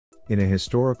In a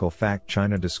historical fact,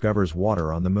 China discovers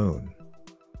water on the moon.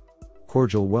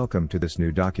 Cordial welcome to this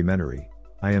new documentary.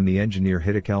 I am the engineer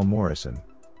Hiddekel Morrison,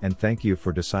 and thank you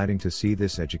for deciding to see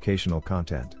this educational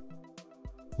content.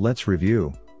 Let's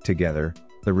review, together,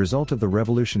 the result of the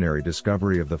revolutionary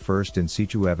discovery of the first in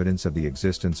situ evidence of the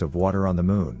existence of water on the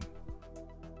moon.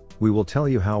 We will tell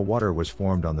you how water was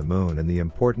formed on the moon and the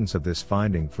importance of this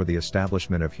finding for the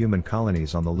establishment of human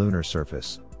colonies on the lunar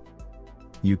surface.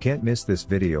 You can't miss this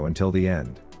video until the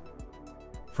end.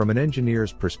 From an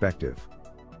engineer's perspective.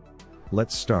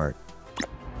 Let's start.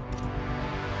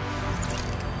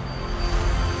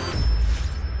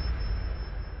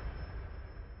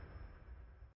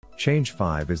 Chang'e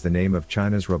 5 is the name of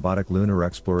China's robotic lunar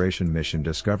exploration mission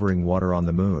discovering water on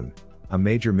the moon, a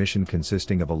major mission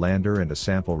consisting of a lander and a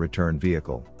sample return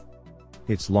vehicle.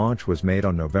 Its launch was made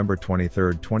on November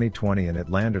 23, 2020 and it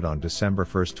landed on December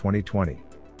 1, 2020.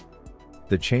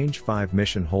 The Chang'e 5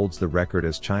 mission holds the record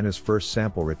as China's first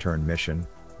sample return mission,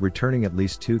 returning at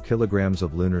least 2 kilograms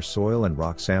of lunar soil and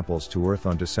rock samples to Earth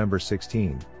on December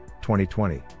 16,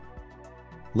 2020.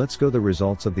 Let's go the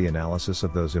results of the analysis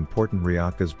of those important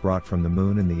rocks brought from the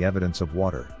moon and the evidence of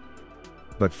water.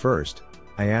 But first,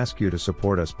 I ask you to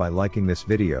support us by liking this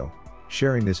video,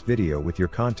 sharing this video with your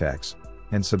contacts,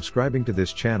 and subscribing to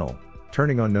this channel,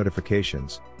 turning on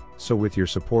notifications, so with your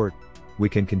support, we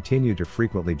can continue to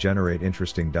frequently generate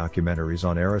interesting documentaries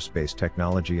on aerospace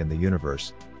technology and the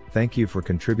universe. Thank you for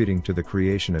contributing to the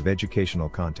creation of educational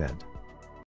content.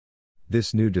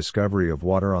 This new discovery of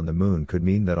water on the moon could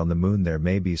mean that on the moon there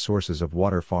may be sources of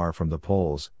water far from the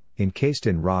poles, encased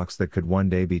in rocks that could one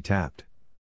day be tapped.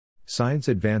 Science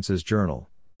Advances Journal.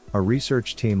 A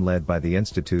research team led by the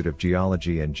Institute of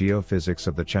Geology and Geophysics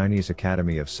of the Chinese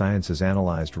Academy of Sciences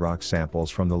analyzed rock samples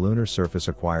from the lunar surface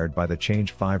acquired by the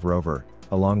Chang'e 5 rover,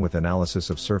 along with analysis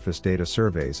of surface data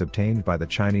surveys obtained by the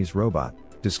Chinese robot,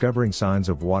 discovering signs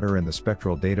of water in the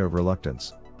spectral data of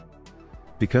reluctance.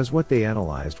 Because what they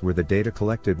analyzed were the data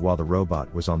collected while the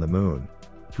robot was on the moon,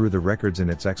 through the records in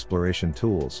its exploration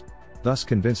tools, thus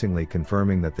convincingly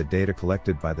confirming that the data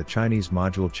collected by the Chinese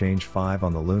module Chang'e 5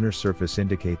 on the lunar surface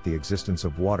indicate the existence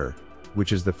of water,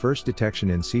 which is the first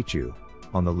detection in situ,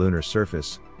 on the lunar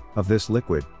surface, of this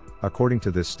liquid, according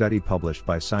to this study published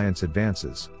by Science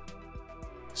Advances.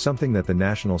 Something that the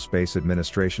National Space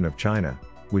Administration of China,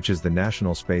 which is the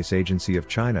National Space Agency of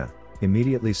China,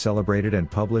 immediately celebrated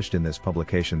and published in this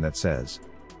publication that says,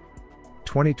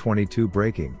 2022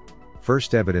 breaking.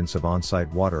 First evidence of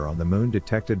on-site water on the moon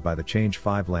detected by the Chang'e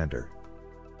 5 lander.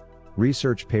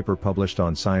 Research paper published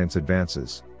on Science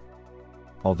Advances.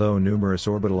 Although numerous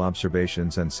orbital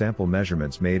observations and sample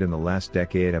measurements made in the last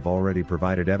decade have already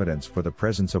provided evidence for the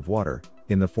presence of water,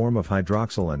 in the form of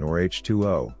hydroxylin or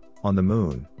H2O, on the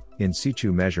moon, in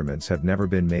situ measurements have never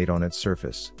been made on its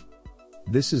surface.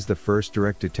 This is the first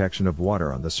direct detection of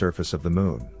water on the surface of the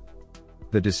moon.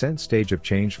 The descent stage of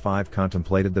Chang'e 5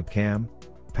 contemplated the PCAM,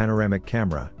 panoramic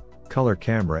camera, color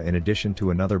camera in addition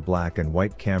to another black and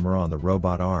white camera on the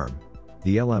robot arm,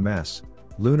 the LMS,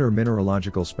 lunar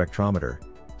mineralogical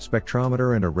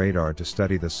spectrometer and a radar to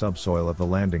study the subsoil of the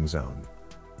landing zone.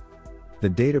 The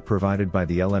data provided by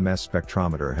the LMS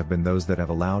spectrometer have been those that have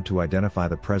allowed to identify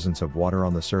the presence of water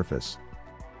on the surface.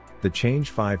 The Chang'e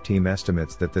 5 team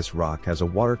estimates that this rock has a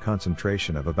water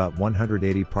concentration of about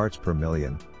 180 parts per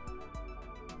million.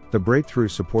 The breakthrough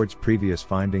supports previous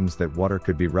findings that water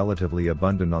could be relatively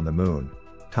abundant on the moon,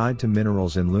 tied to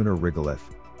minerals in lunar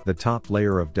regolith, the top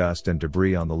layer of dust and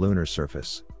debris on the lunar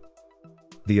surface.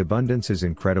 The abundance is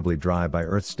incredibly dry by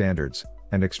Earth standards,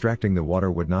 and extracting the water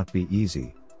would not be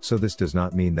easy, so this does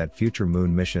not mean that future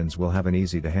moon missions will have an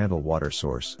easy-to-handle water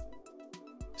source.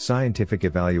 Scientific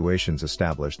evaluations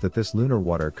established that this lunar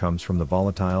water comes from the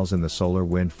volatiles in the solar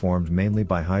wind formed mainly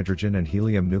by hydrogen and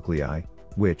helium nuclei,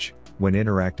 which, when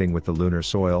interacting with the lunar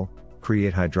soil,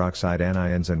 create hydroxide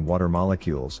anions and water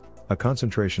molecules, a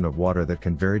concentration of water that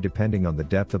can vary depending on the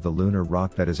depth of the lunar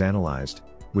rock that is analyzed,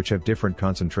 which have different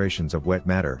concentrations of wet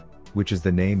matter, which is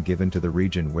the name given to the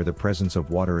region where the presence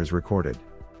of water is recorded.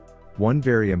 One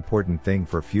very important thing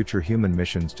for future human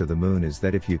missions to the moon is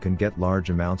that if you can get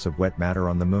large amounts of wet matter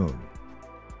on the moon,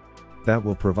 that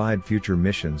will provide future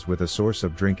missions with a source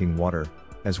of drinking water,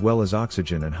 as well as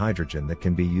oxygen and hydrogen that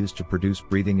can be used to produce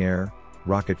breathing air,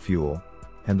 rocket fuel,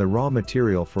 and the raw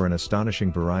material for an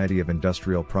astonishing variety of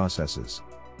industrial processes.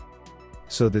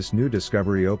 So this new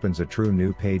discovery opens a true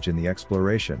new page in the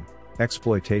exploration,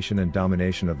 exploitation and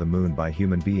domination of the moon by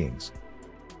human beings.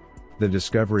 The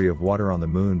discovery of water on the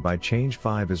moon by Chang'e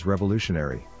 5 is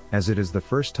revolutionary, as it is the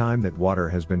first time that water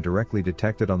has been directly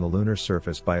detected on the lunar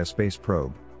surface by a space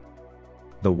probe.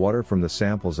 The water from the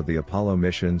samples of the Apollo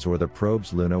missions or the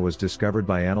probes Luna was discovered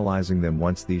by analyzing them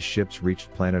once these ships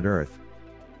reached planet Earth.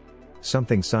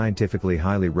 Something scientifically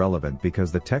highly relevant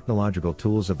because the technological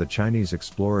tools of the Chinese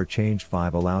explorer Chang'e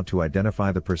 5 allowed to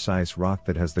identify the precise rock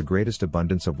that has the greatest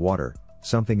abundance of water,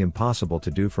 something impossible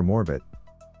to do from orbit.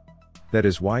 That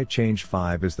is why Chang'e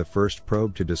 5 is the first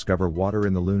probe to discover water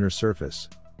in the lunar surface.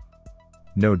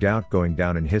 No doubt going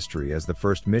down in history as the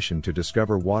first mission to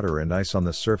discover water and ice on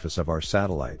the surface of our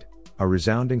satellite, a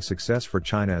resounding success for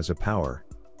China as a power,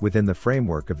 within the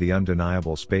framework of the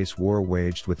undeniable space war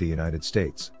waged with the United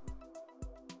States.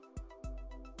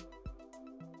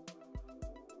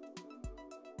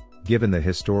 Given the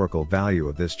historical value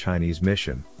of this Chinese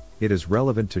mission, it is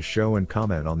relevant to show and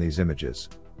comment on these images.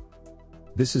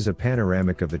 This is a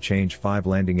panoramic of the Chang'e 5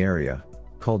 landing area,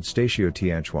 called Statio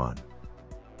Tianquan.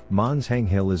 Monshang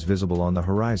Hill is visible on the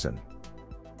horizon.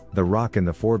 The rock in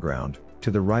the foreground, to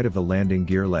the right of the landing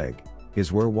gear leg,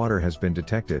 is where water has been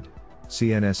detected.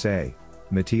 CNSA,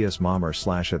 Matthias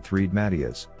Mommer/Athreed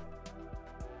Matthias.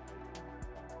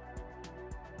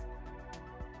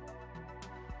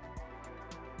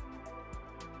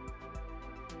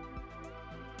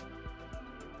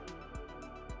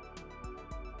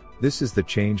 This is the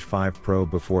Chang'e 5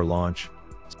 probe before launch.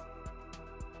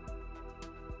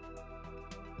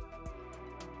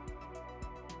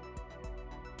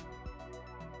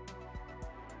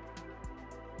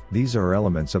 These are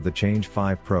elements of the Chang'e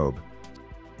 5 probe.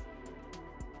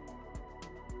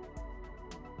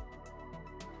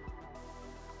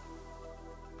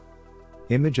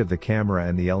 Image of the camera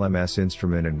and the LMS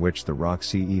instrument in which the rock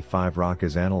CE5 rock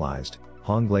is analyzed,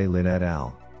 Honglei Lin et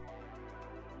al.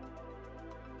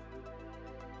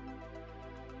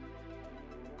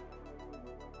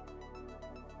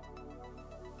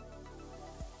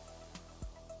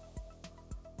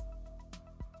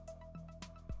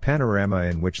 Panorama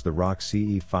in which the rock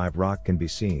CE5 rock can be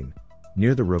seen,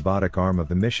 near the robotic arm of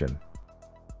the mission.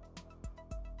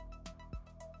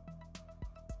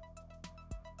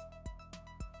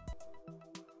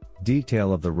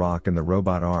 Detail of the rock and the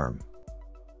robot arm.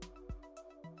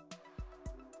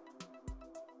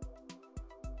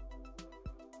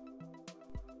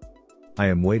 I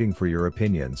am waiting for your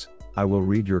opinions. I will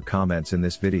read your comments in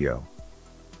this video.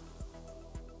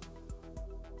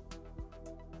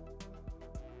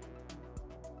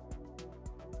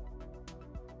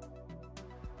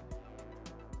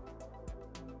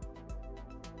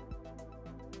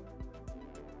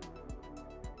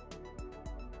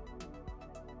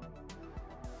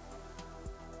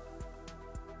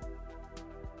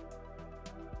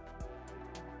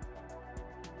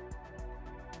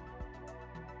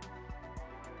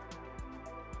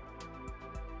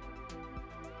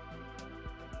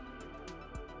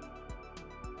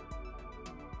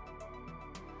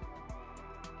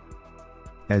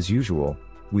 As usual,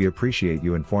 we appreciate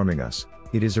you informing us.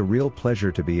 It is a real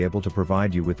pleasure to be able to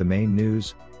provide you with the main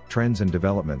news, trends and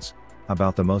developments,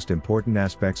 about the most important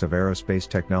aspects of aerospace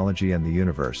technology and the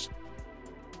universe,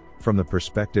 from the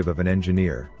perspective of an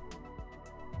engineer.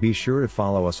 Be sure to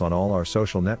follow us on all our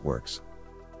social networks.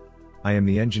 I am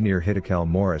the engineer Hiddekel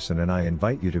Morrison and I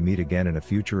invite you to meet again in a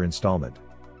future installment.